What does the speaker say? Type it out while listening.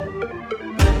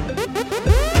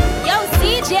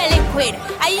liquid.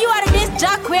 And you are this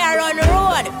jack we are on the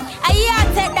road. And you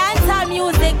are take dancehall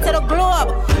music to the globe.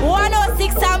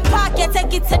 106 and Park, you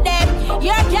take it to them.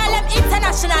 Your girl them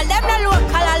international, them the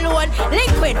local alone.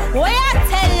 Liquid, what you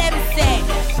tell them say?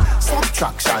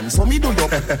 Subtraction, so me do your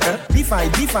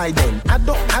divide them, add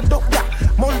up, yeah.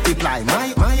 Multiply,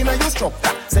 my inner your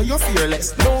structure. Say you're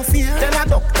fearless, no fear, tell a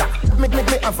doctor. Make me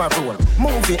have a role,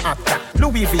 movie actor.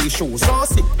 Louis V shoes, so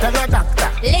sick, tell a doctor.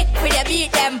 Liquid, you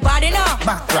beat them body now.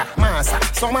 Backrack, massa,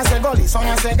 some a say gully, some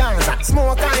a say Gaza.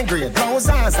 Smoke and grade, no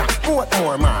Zaza.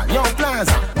 Portmore Mall, Young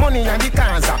Plaza. Money and the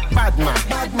Kaza, bad man.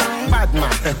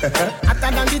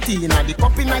 Hotter than the teen and the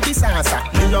cup in the salsa.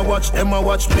 Me a watch, them a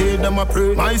watch, play, them a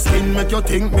pray. My skin make you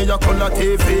think me a color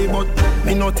TV, but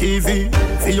me no TV.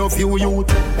 For your few youth,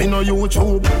 me no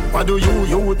YouTube. What do you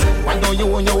youth? What do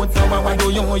you youth? What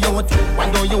do you youth? What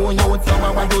do you youth?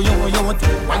 What do you youth?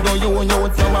 What do you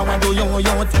youth? What do you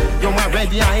youth? You a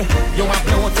red eye, you a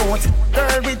Bluetooth.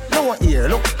 Girl with no ear,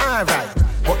 look alright.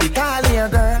 But the tall hair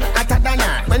girl, hotter than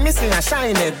her. When me see a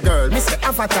shiny girl, me see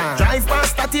avatar. Drive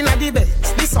past that in a the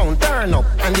best. The sound turn up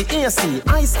and the AC,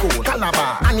 high school,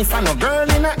 Calabar. And if I no girl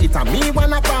in a, it a me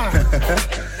wanna par.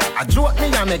 I joke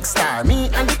me a make star. Me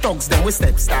and the thugs them we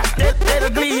step star. Tell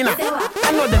Gleaner,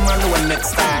 I know them alone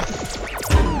next star.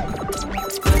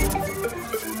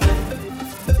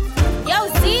 Yo,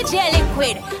 DJ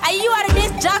Liquid, and you are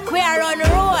this jack we are on the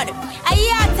road. And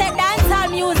you are take dancehall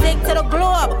music to the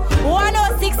globe.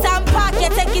 106 and Park, you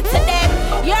take it to them.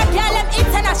 Your girl them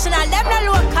international, them the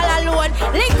local alone.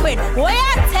 Liquid, what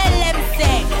you tell them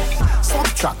say?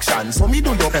 Subtraction, so me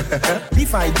do your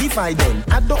divide them,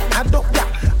 add up, yeah.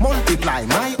 Multiply,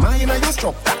 my inner your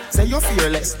structure. Say you're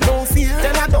fearless, no fear,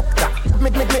 tell a doctor.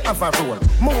 Make me have a role,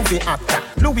 movie actor.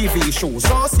 Louis V shoes,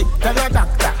 so sick, tell a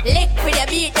doctor. Liquid, you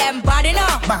beat them body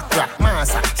now. Backrack,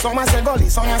 massa, some a say gully,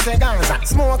 some a say Gaza.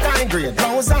 Smoke and grade,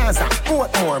 no Zaza.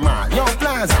 Portmore Mall, Young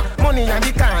Plaza. Money and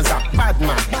the Kaza, bad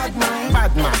man.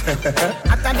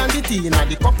 Hotter than the teen and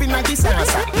the cup in the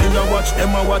salsa. Me a watch,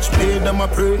 them a watch, play, them a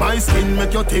pray. My skin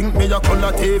make you think me a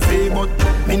color TV, but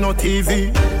me no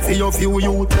TV. For your few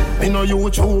youth, me no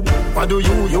YouTube. What do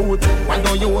you youth? What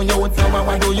do you youth?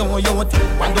 What do you youth?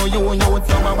 What do you youth?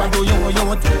 What do you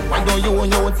youth? What do you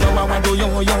youth? What do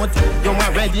you youth? You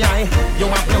a red eye, you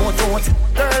a Bluetooth.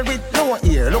 Girl with no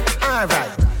ear, look alright.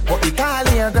 But the tall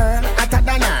hair girl, hotter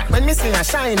than her. When me see a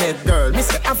shiny girl, me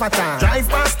see avatar. Drive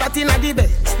past that in a the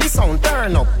best. The sound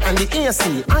turn up and the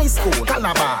AC, high school,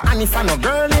 Calabar. And if I no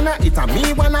girl in a, it a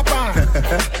me wanna par.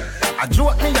 I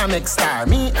joke me a make star.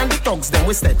 Me and the thugs them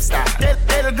we step star.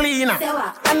 Tell Gleaner,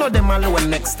 I know them alone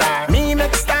next star. Me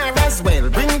make star as well.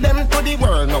 Bring them to the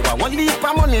world now. I want leap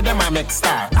of money them a make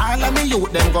star. All of me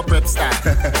youth them go prep star.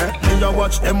 Me a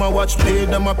watch, them a watch, play,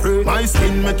 them a pray. My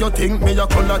skin make you think me a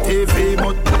color TV,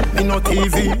 but me no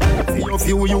TV. For your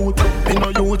few youth, me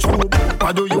no YouTube.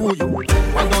 What do you youth?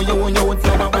 What do you youth?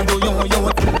 What do you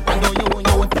youth? What do you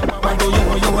youth? What do you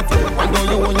youth? What do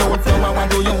you youth? What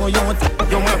do you youth?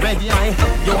 You a red eye,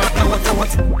 you a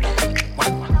Bluetooth.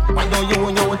 What do you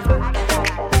youth?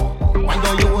 What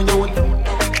do you youth?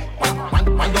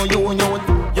 What do you youth?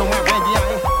 You a red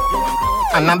eye.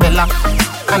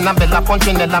 Annabella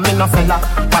Punchinella, me no fella.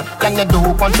 What can you do,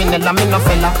 Punchinella, me no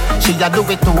fella? She a do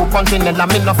it too, Punchinella,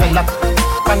 me no fella.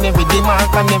 Can you read the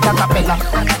mark, can you acapella?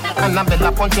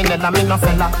 Annabella Punchinella, me no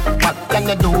fella. What can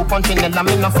you do, Punchinella,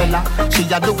 me no fella? She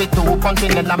a do it too,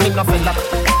 Punchinella, me no fella.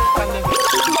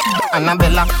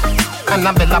 Annabella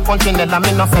Punchinella,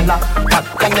 me no fella. What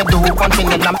can you do,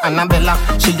 Punchinella? Annabella,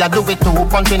 she a do it too,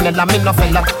 Punchinella, me no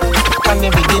fella. Can you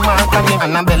read the mark, can you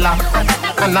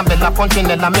Annabella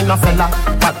Punchinella, me no fella.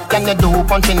 What can you do,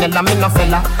 Punchinella, me no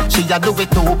fella? She a do it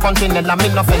too, Punchinella, me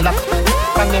no fella.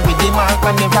 Can you read the mark,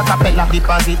 can you acapella?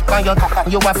 Deposit on your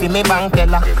you a fi me bank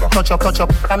teller. Touch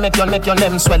up, and make your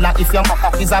name swella. If your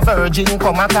is a virgin,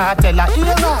 come a cartella.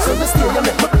 So me stay, you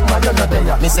make me man, you know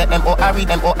there. Me say M-O-R-E,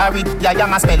 yeah,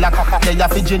 my speller. They a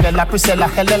fi Ginella, Priscilla,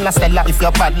 Helena, Stella. If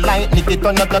your bad like Nicky,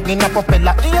 turn up in a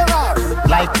propeller.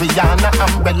 Like Rihanna,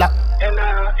 Umbrella.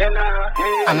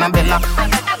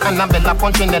 Annabella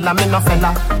Punchinella, me no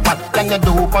fella. What can you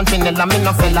do, Punchinella, me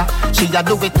no fella? She a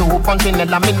do it too,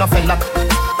 Punchinella, me no fella.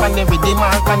 Can you read the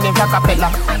mark, can you acapella?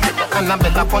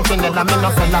 Annabella Punchinella, me no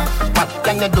fella. What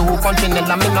can you do,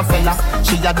 Punchinella, me no fella?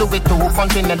 She a do it too,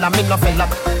 Punchinella, me no fella.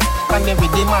 Can you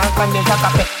read the mark, can you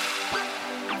acapella?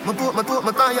 Me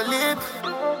put on your lip.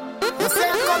 You say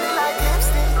it coming like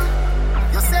lipstick.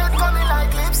 You say it coming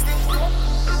like lipstick.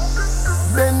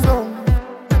 Bend down.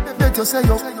 Bet you say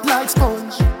you like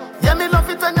sponge. Yeah, me love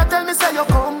it when you tell me say you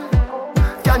come.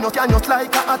 Can you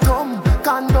like a atom?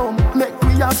 Condom, make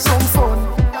we have some fun.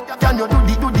 Can you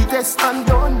do the test and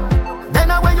done?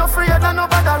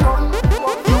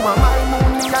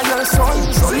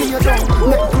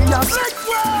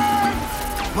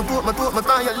 put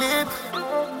on your lip.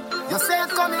 You say it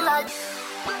coming like.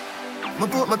 Me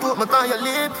put on your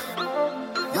lip.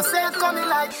 You say it coming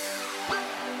like.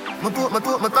 Me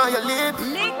put on your lip.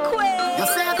 Liquid. You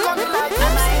say it coming like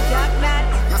lipstick.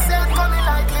 You say it coming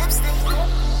like lipstick.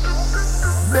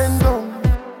 Bend down.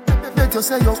 Bet you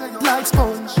say you like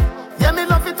sponge. Yeah, me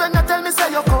love it when you tell me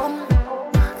say you come.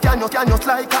 Can you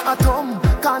like a atom?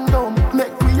 Condom,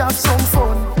 make we have some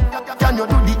fun. Can you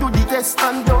do the test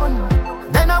and done?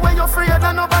 Then when you're afraid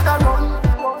and nobody run.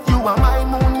 You are my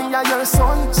moon, me are your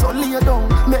sun. So lay down,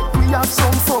 make we have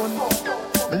some fun.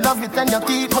 Love it when you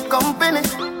keep me company.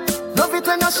 Love it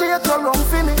when you shake your rum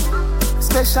for me.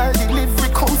 Special delivery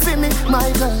come for me,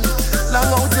 my girl.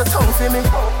 Long out your tongue for me.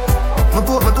 Me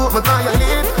put on your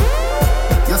lip.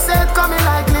 You said coming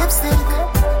like lipstick.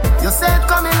 You said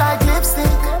coming like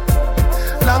lipstick.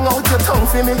 Long out your tongue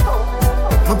for me.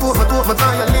 Me put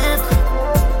on your lip.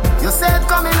 You said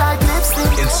coming like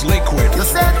lipstick. It's liquid. You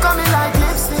said coming like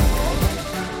lipstick.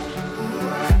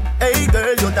 Hey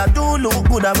girl, you that do look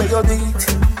good at where you beat.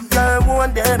 Girl,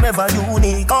 want them ever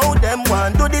unique. How them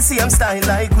want do the same style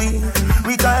like we.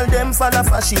 We call them follow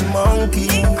fashion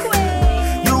monkey.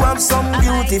 You have some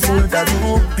beautiful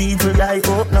tattoo. People like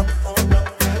open up.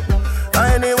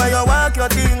 Anyway you walk your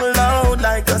thing loud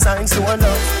like a sign to a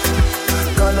love.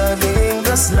 Coloring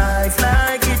this life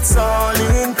like it's all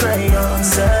in crayon.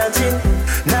 Searching,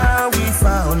 now we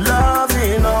found love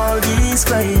in all these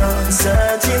crayons.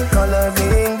 Searching,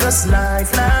 coloring this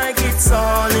life like it's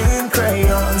all in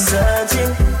crayon.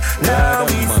 Searching, now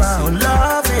we found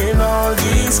love in all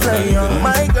these crayons.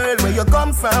 My girl, where you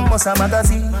come from, must a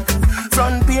magazine.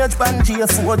 Front page, Pangea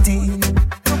 14.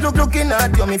 Looking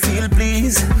at you, me feel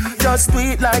please. Just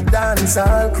tweet like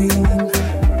dancehall queen.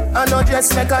 I know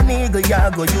just like a nigga,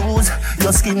 you go use.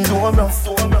 Your skin too rough.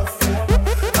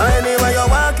 Anyway, you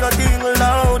walk your thing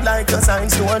loud like a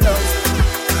signs to a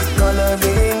love.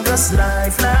 Coloring this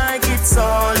life like it's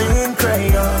all in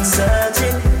crayon.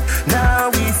 Searching, now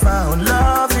we found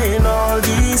love in all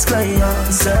these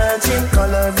crayons. Searching,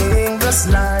 coloring this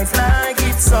life like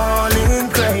it's all in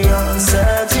crayon.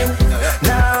 Searching,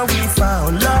 now we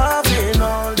found love in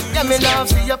all these. Yeah, me love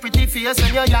see your pretty face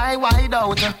and your eye wide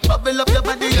out. Bubble up your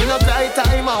body, you no cry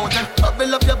time out.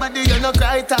 Bubble up your body, you no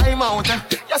cry time out.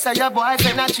 You say your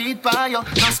boyfriend a cheat by you.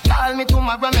 Just call me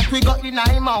tomorrow, make we go in my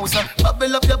house.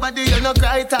 Bubble up your body, you no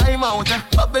cry time out.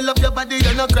 Bubble up your body,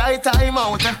 you no cry time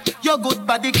out. Your good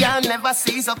body can never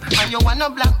seize up, and you want a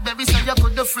blackberry so you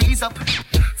could freeze up.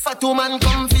 Fat woman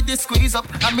come for the squeeze up,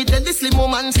 and me tell the slim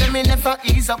woman say me never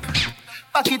ease up.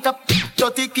 Pack it up,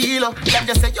 30 kilo. Can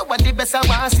just say you are the best, I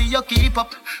want to see you keep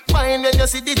up. Mind when you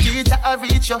see the teacher, I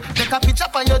reach you. Take a picture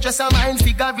on your dress, and mind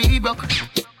figure Reebok.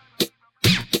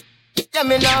 Yeah,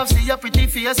 me love see your pretty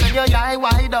face and your eye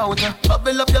wide out.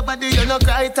 Bubble up your body, you no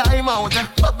cry time out.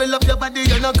 Bubble up your body,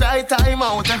 you no cry time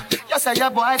out. You say your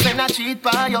boyfriend a cheat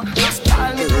by you. Just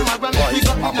call me tomorrow, make we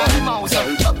go in my house.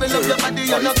 Bubble up your body,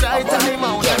 you no cry time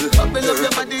out. Bubble up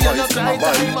your body, you no cry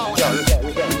time out.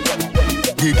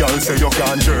 The girl say you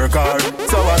can't jerk her,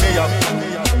 so I me up.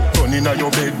 Turn inna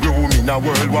your bedroom in a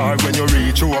world war. When you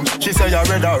reach home, she say you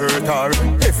rather hurt her.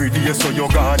 Every day so you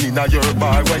gone inna your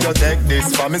bar. When you take this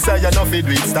for me say you no fit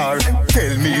with star.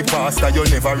 Tell me pastor you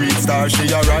never reach star. She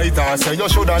a writer say you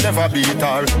shoulda never beat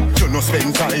her. You no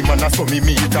spend time and I saw me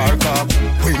meet her car.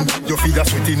 When you feel a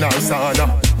sweat in her sauna,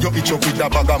 you itch up with a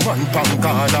bag of man pan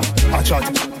corner. A chat,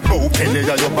 bow pele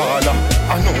ya your baller.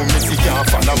 I know Messi can't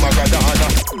follow Maradona.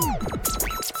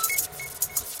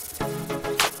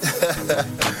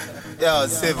 Yo,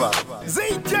 Siva.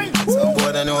 Some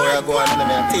boy don't know where I go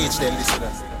and teach them this and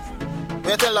that.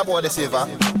 We tell about the Siva.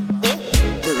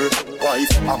 Your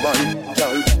wife, a my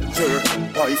girl. Your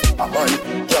wife, a my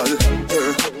girl.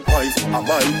 Your wife, a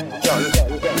my girl.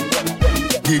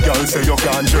 The girl say you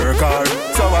can't jerk her,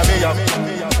 so I me up.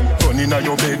 Turn inna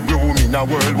your bedroom in a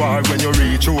world war. When you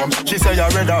reach home, she say you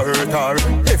rather hurt her.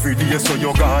 Every day so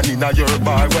you gone inna your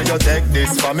bar. When you take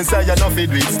this for me say you no fit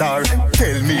with star.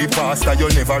 Tell me pastor you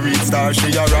never reach star.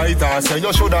 She a writer say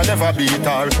you shoulda never beat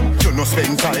her. You no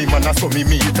spend time and I saw me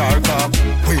meet her car.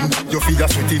 When you feel a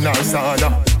sweat in her sauna,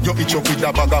 you itch up with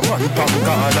a bag of man pan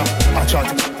corner. A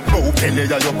chat, bow pele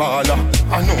ya your baller.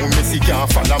 I know Messi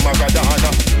can't follow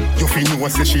Maradona. You feel no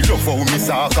say she love how me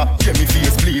soccer. Yeah me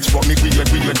face bleach but me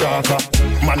with darker.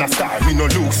 Man a star, me no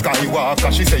Luke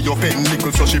Skywalker. She say you pen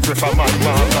nickel so she prefer my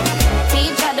marker.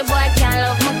 Teacher the boy can't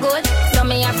love me good, so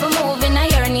me have to move in a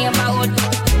your neighborhood.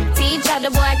 Teacher the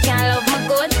boy can't love me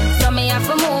good, so me have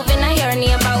to move in a your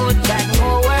neighborhood. Got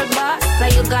more work boss, so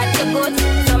you got the good.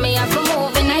 So me have to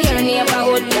move in a your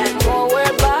neighborhood. Got more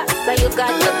work boss, so you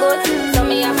got the good. So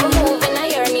me have to move in a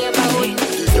your neighborhood.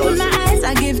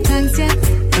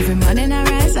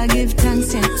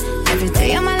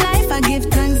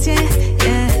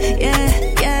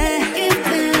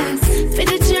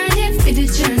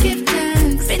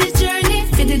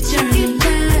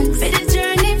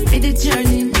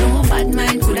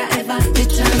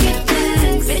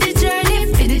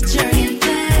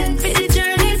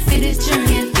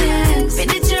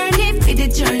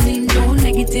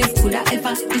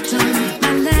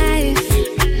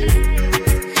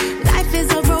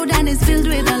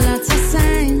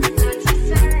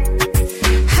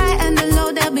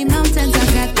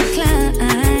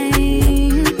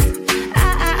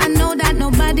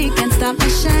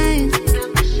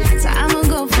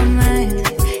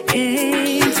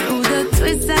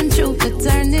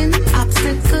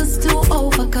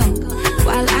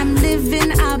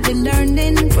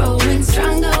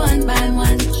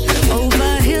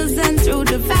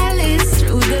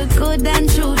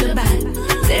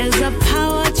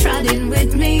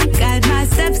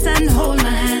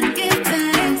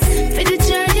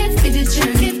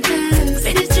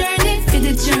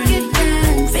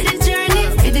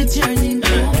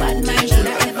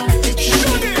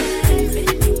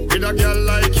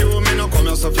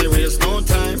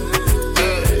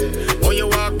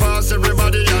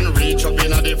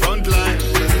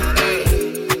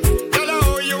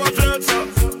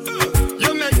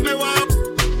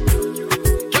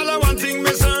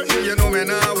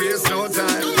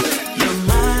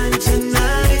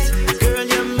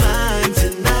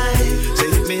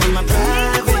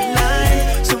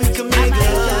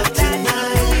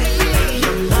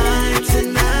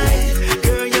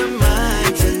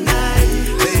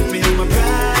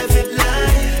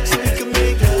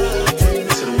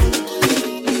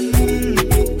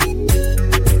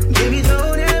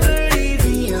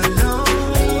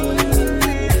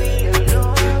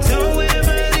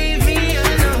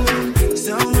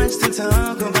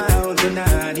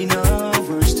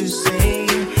 say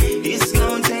it's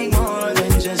gonna take more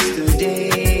than just a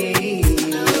day.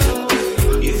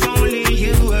 If only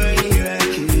you were here, I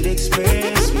could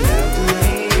express without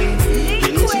delay.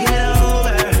 You need to get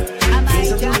over,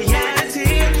 face up to reality.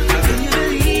 How can you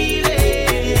believe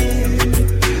it?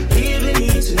 Leaving me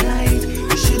tonight,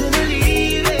 you shouldn't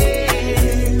believe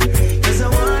it. 'Cause I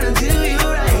wanna do you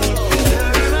right.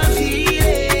 Hurt my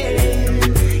feelings,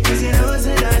 'cause you know it's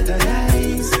not the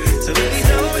lies. So baby,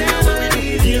 don't ever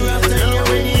leave you after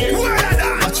you're in here.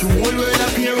 But you whole world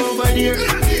up here over there,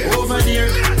 over there,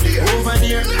 over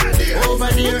there,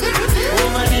 over there,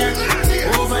 over there,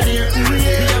 over there. We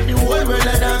have the whole world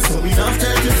a dance, so we don't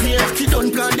have to fear. He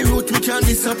don't plan the route, we can't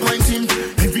disappoint him.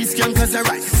 Every skanker's a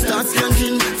right, start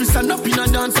skanking. If you stand up in a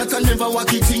dance, I can never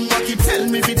walk it in. Walk it, tell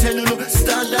me if you tell you no,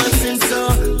 start dancing so.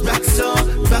 Rock so,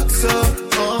 rock so,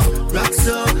 oh, rock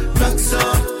so, rock so,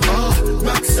 oh,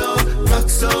 rock so, rock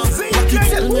so. Walk it,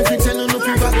 tell me if you tell you no, if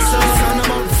you rock so. It's all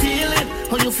about feeling.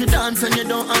 How you feel dance and you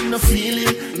don't have no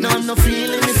feeling. No, no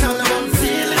feeling, it's all about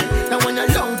feeling. Now when you're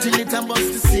low till it and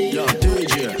bust the scene. Yo,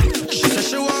 DJ. She said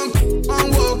she want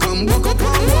and walk and walk up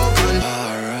and walk and.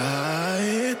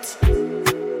 Alright.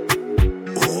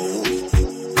 Oh,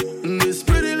 this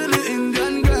pretty little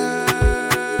Indian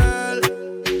girl.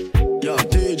 Yo,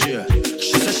 DJ.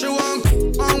 She said she want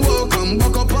and walk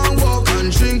up and walk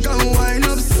and drink and wine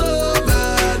up so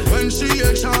bad. When she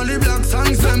hear Charlie Black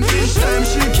songs, them each time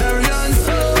she carry on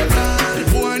so bad. The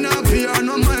boy not pay her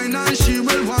no mind and she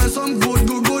will want some good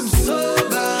so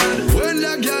bad. When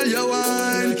that girl you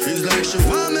wine, it's like she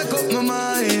want make up my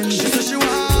mind. She said she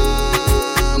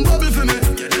want bubble for me.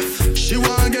 She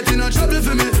want get in a trouble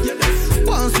for me.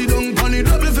 Want sit down on the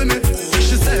double for me.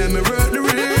 She say me work the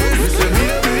ring. Me say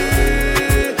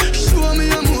baby, show me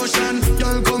emotion.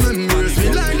 Girl come embrace me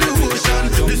like the ocean.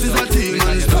 This is a team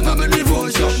and it's not about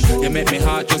devotion. You make me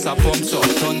heart just a pump so,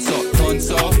 tons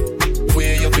so.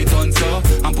 Where you be done so,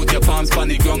 and put your palms on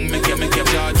the ground, make your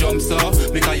jaw jump so.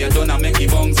 Because you done and make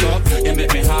it bounce up. You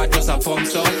make me heart just a pump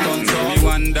so, tons so. Me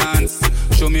one dance,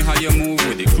 show me how you move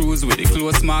with the cruise, with the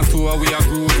close mark tour, we a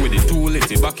groove with the too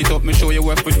litty. Back it up, me show you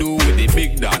what to do with the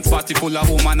big dance. Party full of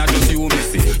woman, I just you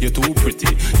miss it. You're too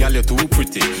pretty, girl, you're too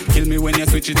pretty. Kill me when you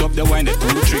switch it up, the wine they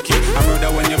too tricky. I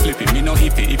murder when you flip it, me no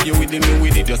iffy. If you with it, me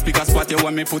with it. Just pick a spot you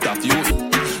want me put up you.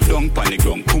 Down pan the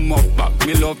ground, come up back.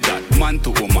 Me love that, man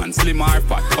to woman, slim or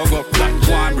fat, hug up that.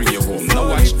 One bring you home, now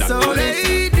watch that. So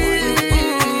ladies,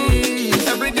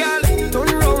 every girl turn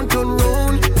round,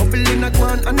 bubble in a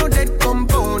can, I know that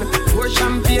compound. Pour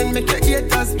champagne, make your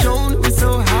haters drown. We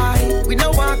so high, we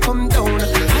no want come down.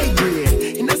 High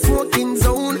grade, in a smoking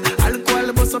zone.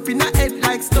 Alcohol bust up in a head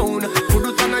like stone. Put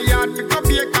it on a yard, pick up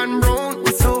bacon and brown.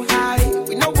 We so high,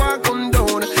 we no want come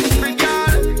down. Every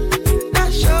girl,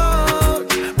 dash out,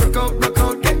 broke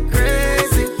out, get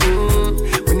crazy.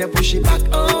 When you push it back,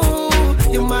 oh,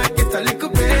 you might get a little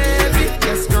baby.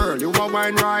 Yes, girl, you want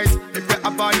wine right. If you're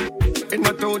a body, it's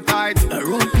not too tight.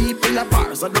 Around people are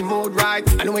bars on the mood right.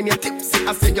 And when you're tipsy,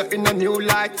 I say you're in a new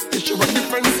light. You show a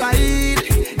different side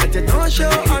that you don't show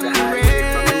on the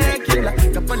regular.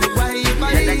 Up on the white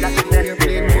you're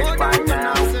playing more than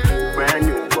now. Brand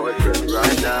new boyfriend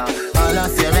right now. All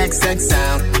of your XX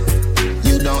sound,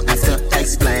 you don't have to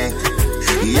explain.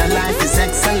 Your life is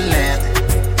excellent.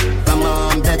 Come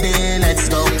on, baby, let's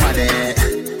go party.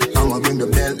 I'ma bring the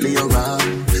Bentley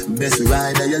around, best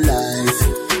ride of your life.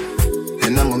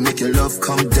 And I'ma make your love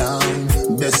come down,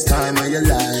 best time of your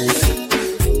life.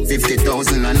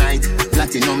 50,000 a night,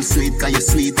 platinum sweet, cause you're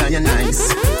sweet and you're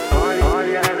nice. All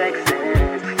your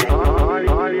exes,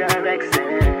 all your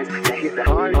exes.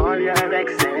 All your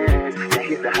exes,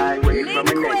 hit the highway from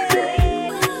an exit.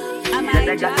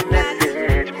 They got the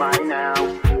message by now.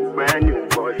 Brand new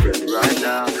boyfriend right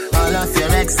now. All of your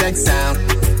XX sound,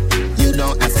 you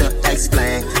don't have to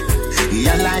explain.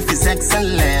 Your life is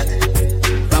excellent.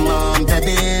 Come on,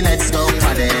 baby, let's go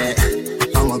party.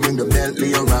 I'ma bring the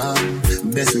Bentley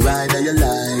around, best ride of your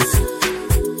life.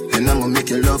 And I'ma make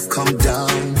your love come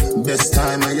down, best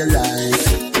time of your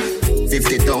life.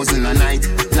 50,000 a night,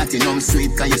 platinum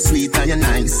sweet, cause you're sweet and you're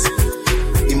nice.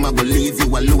 I'ma believe you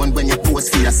alone when you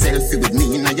post for your selfie with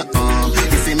me in your arm.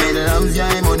 If you made love,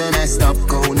 I'm on a messed up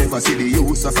cold. Never see the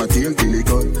use of a tail till it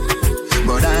cut.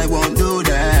 But I won't do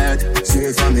that.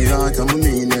 Straight from the heart, I'm a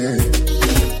mean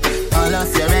it. All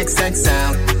of your XX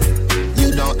sound,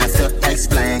 you don't have to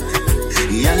explain.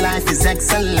 Your life is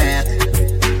excellent.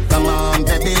 Come on,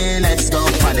 baby, let's go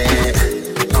party.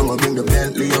 I'ma bring the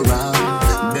Bentley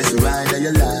around, best ride of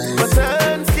your life.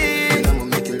 And I'ma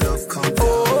make your love come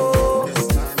down.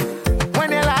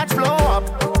 When your lights blow up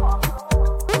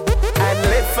and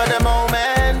live for the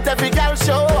moment, every girl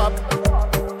show up.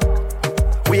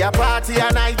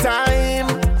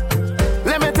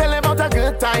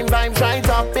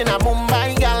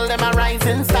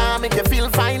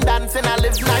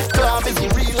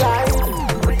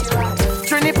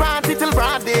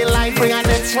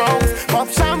 best rounds. Pop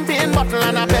champagne bottle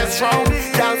and a best round.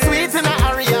 Girl sweet in a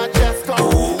area just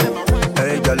come.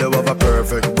 Hey girl, you have a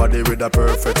perfect body with a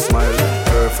perfect smile.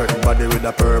 Perfect body with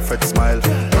a perfect smile.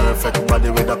 Perfect body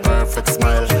with a perfect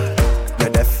smile. You're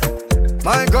deaf.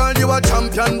 My girl, you a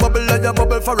champion. Bubble like you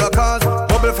bubble for a cause.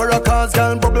 Bubble for a cause,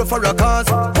 girl, bubble for a cause.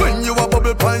 When you a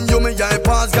bubble pine, you me eye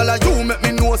pass. Girl, you make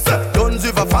me know, sir, don't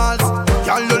give a false.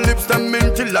 Girl, your lips them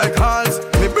minty like halls.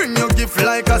 Me bring you gift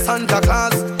like a Santa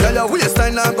Claus. Girl, your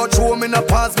waistline I got throw me in a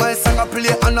pass. My song I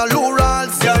play on a low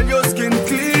rolls. Girl, your skin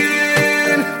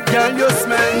clean. Girl, you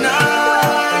smell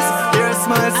nice. Your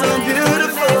smile so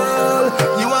beautiful.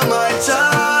 You are my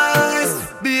choice.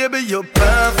 Baby, you're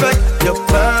perfect. You're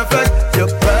perfect. You're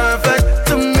perfect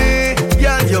to me.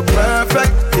 Yeah, you're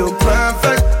perfect. You're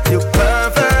perfect. You're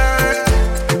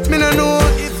perfect. Me no know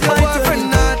if your boyfriend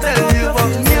not tell you, but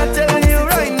me I tell you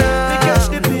right now. Catch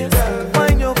the pace,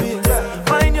 find your pace,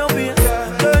 find your pace.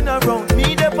 Turn around,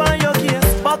 me there on your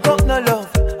case. Back up no love,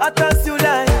 I toss you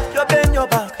like you bend your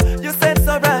back. You said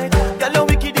so right, girl you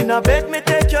wicked in a bed, me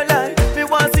take your life. Me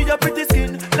want see your pretty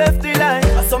skin, left the line.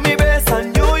 I saw me best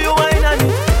and you wine on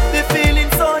it. The feeling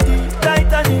so deep,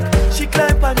 Titanic. She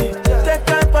climb on it, take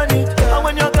time on it. And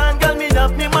when you're gone, girl, me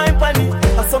have me mind on it.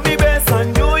 I saw me best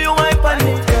and you wine on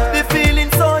it. The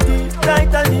feeling so deep,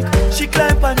 Titanic. She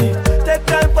climb on it, take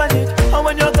time on it. And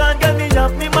when you're gone, girl, me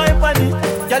have me mind on it.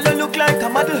 Girl, you look like a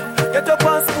model. Get your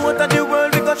passport and the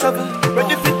world we go travel.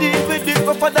 Ready for deal with it,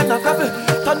 rougher than a gravel.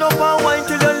 Turn up and wine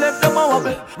till your left them a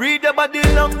wobble. Read your body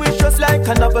language just like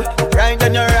a novel. Ride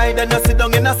and you sit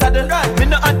down in a saddle. Me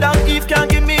no Adam Eve can't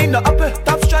give me no apple.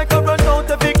 Top striker run out,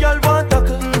 every girl want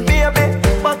tackle. Baby,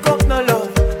 back up no love.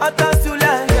 I toss you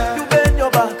like you bend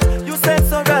your back. You said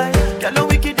so right. Girl you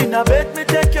wicked in a bed, me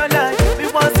take your life. Me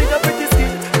want see the pretty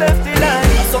skin, left the line.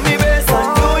 So me best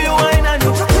and you wine and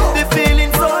you. The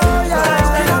feeling so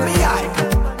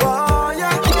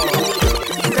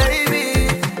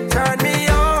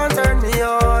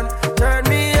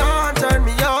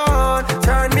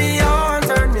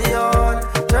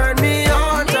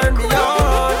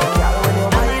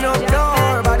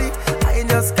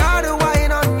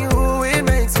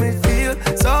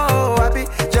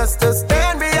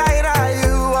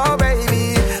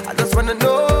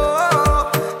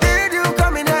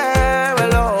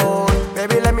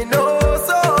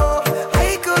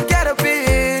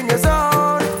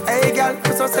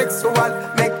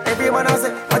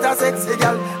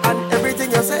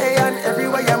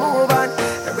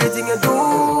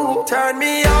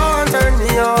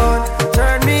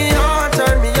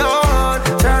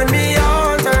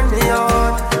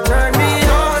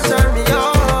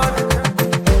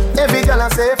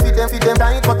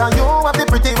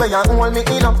where you hold me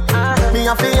in up. Me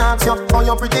a fi ask you how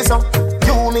you pretty so.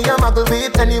 You me a muggle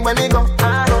with anywhere me go.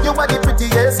 You are the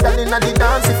prettiest girl inna the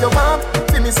dance. If you want,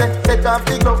 feel me say take off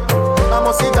the glove. I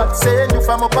must see God send you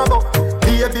from up above.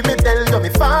 Baby me tell you me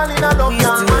fall in love. We's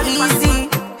too easy,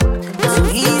 too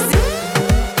easy.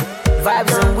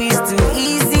 Vibes and we's too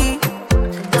easy,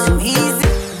 too easy.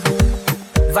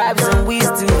 Vibes and we's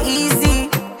too easy,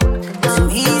 too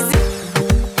easy.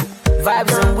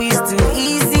 Vibes and we's too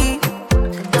easy,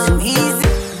 too easy.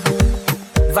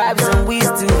 Vibes and we's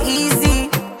too easy,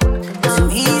 too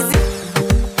easy.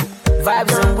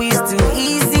 Vibes and we's too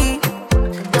easy,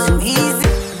 too easy.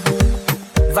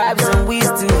 Vibes and we's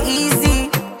too easy,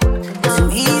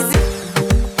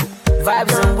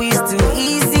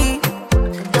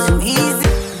 too easy.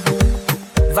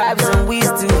 Vibes and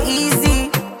we's too easy,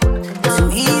 too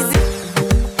easy.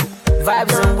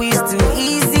 Vibes and we's too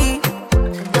easy,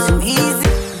 too easy.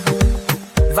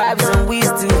 Vibes and we's too easy, too easy. Vibes and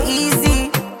we's too easy,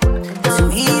 too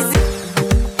easy.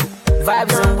 Vibes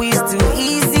and we's too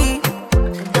easy,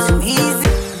 too easy.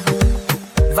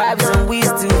 Vibes and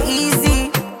we's too easy,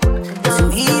 too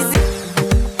easy.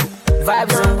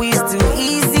 Vibes and we's too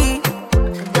easy,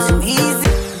 too easy.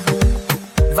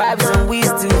 Vibes and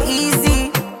we's too easy,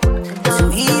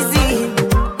 too easy.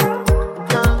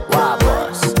 Wow,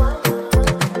 boss.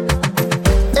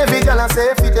 Every girl I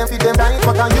say fit them tight,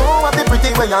 but you have the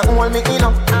pretty way you hold me in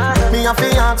up. Me a fi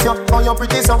ask you how you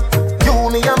pretty so. You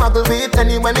me a muggle with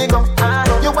anywhere me go.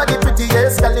 You are the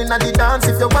prettiest girl inna the dance.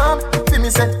 If you want, feel me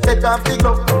say take off the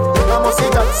glove. I must see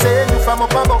God send you from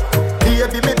up above.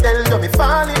 Baby me tell you me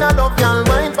fall in love. Y'all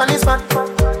mind pon this fat,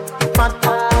 fat,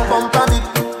 bump a bit.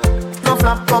 No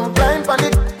flap, come climb pon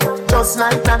it, just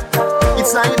like that.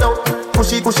 It's slide out,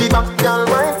 push it back. Y'all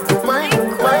mind, mind,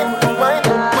 mind, mind,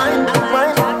 mind, mind,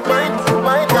 mind,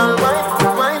 mind, y'all mind,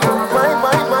 mind, mind,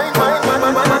 mind, mind, mind, mind,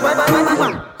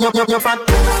 mind. You're fat.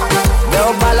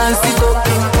 Now balance it up.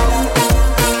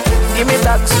 Give me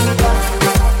that.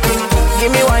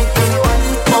 Give me wine.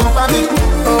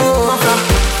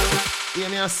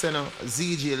 I say now,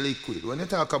 ZJ liquid. When you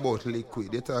talk about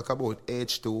liquid, you talk about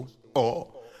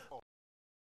H2O.